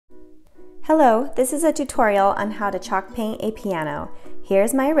Hello, this is a tutorial on how to chalk paint a piano.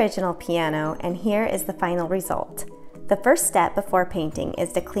 Here's my original piano and here is the final result. The first step before painting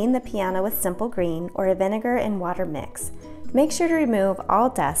is to clean the piano with simple green or a vinegar and water mix. Make sure to remove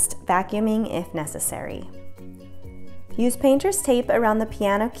all dust, vacuuming if necessary. Use painter's tape around the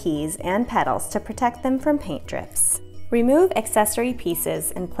piano keys and pedals to protect them from paint drips. Remove accessory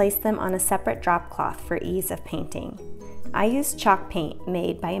pieces and place them on a separate drop cloth for ease of painting. I use chalk paint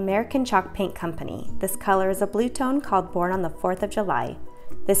made by American Chalk Paint Company. This color is a blue tone called Born on the 4th of July.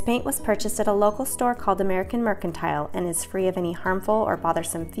 This paint was purchased at a local store called American Mercantile and is free of any harmful or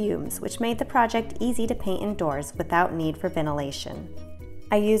bothersome fumes, which made the project easy to paint indoors without need for ventilation.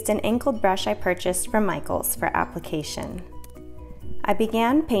 I used an angled brush I purchased from Michaels for application. I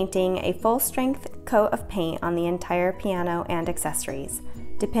began painting a full-strength coat of paint on the entire piano and accessories.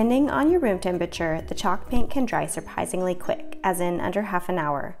 Depending on your room temperature, the chalk paint can dry surprisingly quick, as in under half an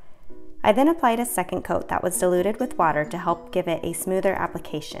hour. I then applied a second coat that was diluted with water to help give it a smoother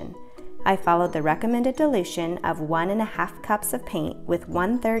application. I followed the recommended dilution of 1½ cups of paint with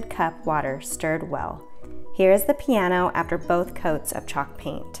 1/3 cup water stirred well. Here is the piano after both coats of chalk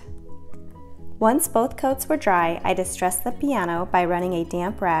paint. Once both coats were dry, I distressed the piano by running a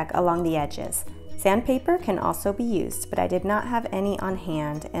damp rag along the edges. Sandpaper can also be used, but I did not have any on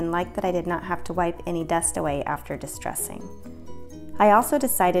hand and liked that I did not have to wipe any dust away after distressing. I also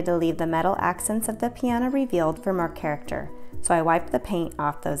decided to leave the metal accents of the piano revealed for more character, so I wiped the paint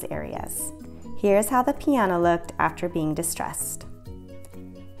off those areas. Here's how the piano looked after being distressed.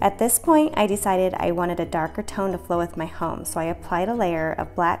 At this point, I decided I wanted a darker tone to flow with my home, so I applied a layer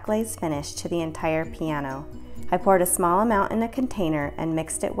of black glaze finish to the entire piano. I poured a small amount in a container and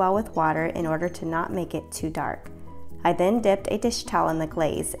mixed it well with water in order to not make it too dark. I then dipped a dish towel in the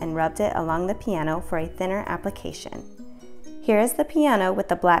glaze and rubbed it along the piano for a thinner application. Here is the piano with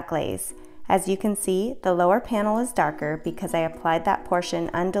the black glaze. As you can see, the lower panel is darker because I applied that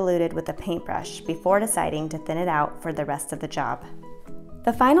portion undiluted with a paintbrush before deciding to thin it out for the rest of the job.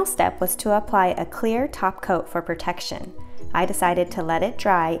 The final step was to apply a clear top coat for protection. I decided to let it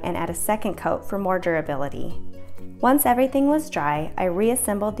dry and add a second coat for more durability. Once everything was dry, I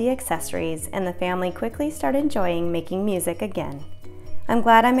reassembled the accessories and the family quickly started enjoying making music again. I'm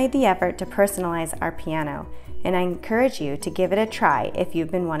glad I made the effort to personalize our piano, and I encourage you to give it a try if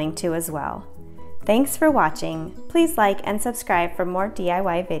you've been wanting to as well. Thanks for watching. Please like and subscribe for more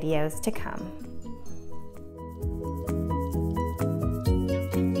DIY videos to come.